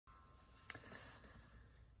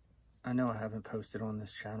I know I haven't posted on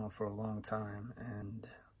this channel for a long time, and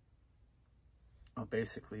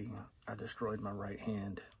basically I destroyed my right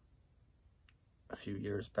hand a few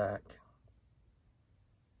years back.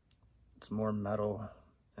 It's more metal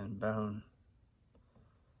than bone.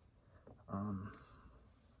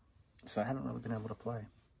 So I haven't really been able to play.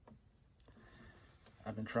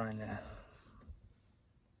 I've been trying to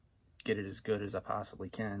get it as good as I possibly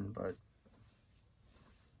can, but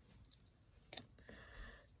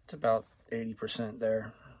it's about 80%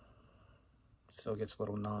 there. Still gets a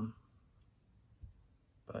little numb,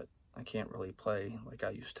 but I can't really play like I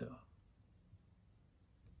used to.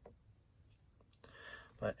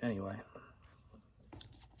 But anyway,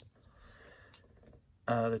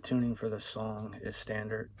 the tuning for this song is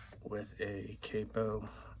standard with a capo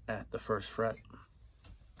at the 1st fret,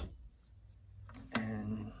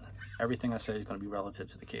 and everything I say is going to be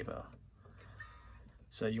relative to the capo.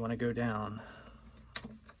 So you want to go down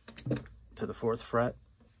to the 4th fret,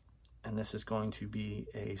 and this is going to be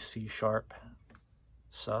a C sharp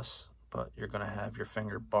sus, but you're going to have your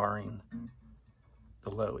finger barring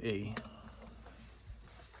the low E.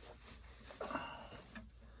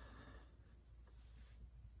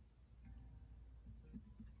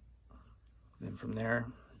 Then from there,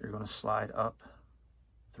 you're going to slide up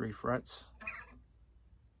 3 frets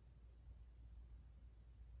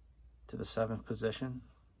to the 7th position.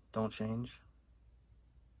 Don't change.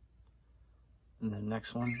 And the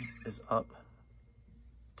next one is up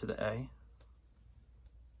to the A,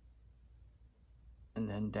 and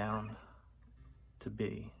then down to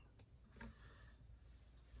B.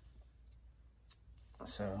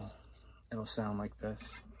 So it'll sound like this.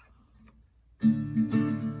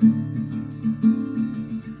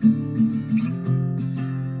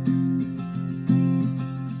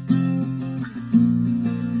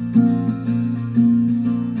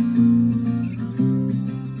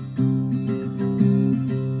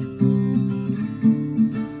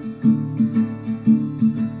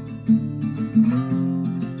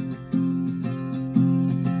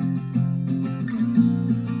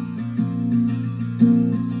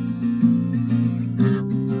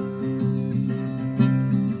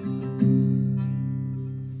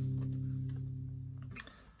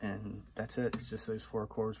 That's it. It's just those 4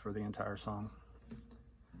 chords for the entire song.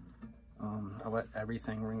 I let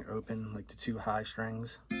everything ring open, like the 2 high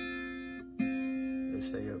strings. They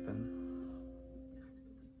stay open.